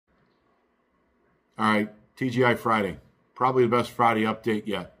All right, TGI Friday. Probably the best Friday update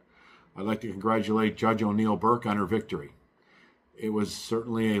yet. I'd like to congratulate Judge O'Neill Burke on her victory. It was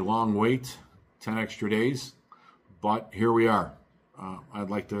certainly a long wait, 10 extra days, but here we are. I'd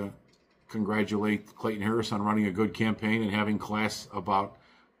like to congratulate Clayton Harris on running a good campaign and having class about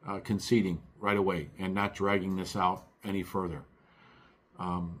conceding right away and not dragging this out any further.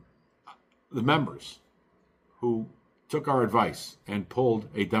 The members who took our advice and pulled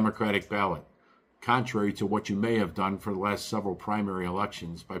a Democratic ballot, contrary to what you may have done for the last several primary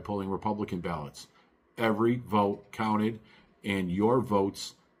elections by pulling Republican ballots. Every vote counted, and your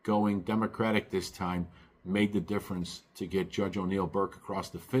votes going Democratic this time made the difference to get Judge O'Neill Burke across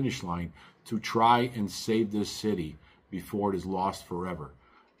the finish line to try and save this city before it is lost forever.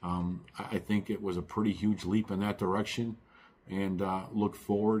 I think it was a pretty huge leap in that direction, and look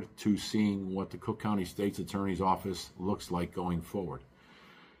forward to seeing what the Cook County State's Attorney's Office looks like going forward.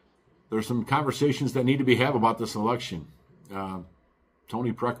 There's some conversations that need to be had about this election.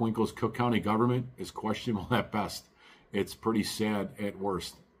 Tony Preckwinkle's Cook County government is questionable at best. It's pretty sad at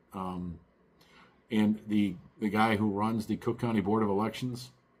worst. And the guy who runs the Cook County Board of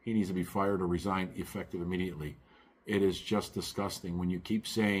Elections, he needs to be fired or resign effective immediately. It is just disgusting when you keep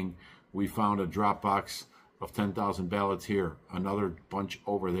saying we found a drop box of 10,000 ballots here, another bunch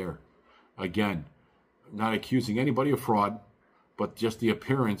over there. Again, not accusing anybody of fraud, but just the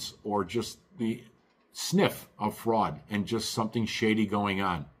appearance or just the sniff of fraud and just something shady going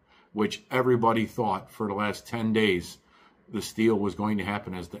on, which everybody thought for the last 10 days the steal was going to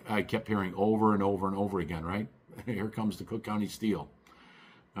happen, as I kept hearing over and over and over again, right? Here comes the Cook County steal.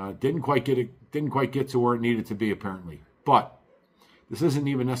 Didn't quite get to where it needed to be, apparently. But this isn't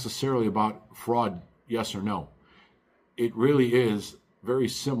even necessarily about fraud, yes or no. It really is very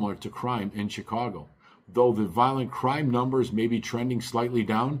similar to crime in Chicago. Though the violent crime numbers may be trending slightly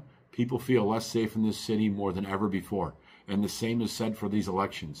down, people feel less safe in this city more than ever before. And the same is said for these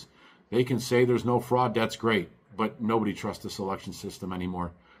elections. They can say there's no fraud, that's great, but nobody trusts this election system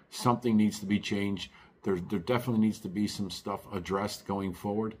anymore. Something needs to be changed. There definitely needs to be some stuff addressed going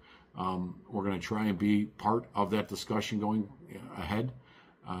forward. We're going to try and be part of that discussion going ahead.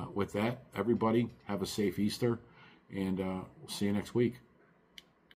 With that, everybody, have a safe Easter, and we'll see you next week.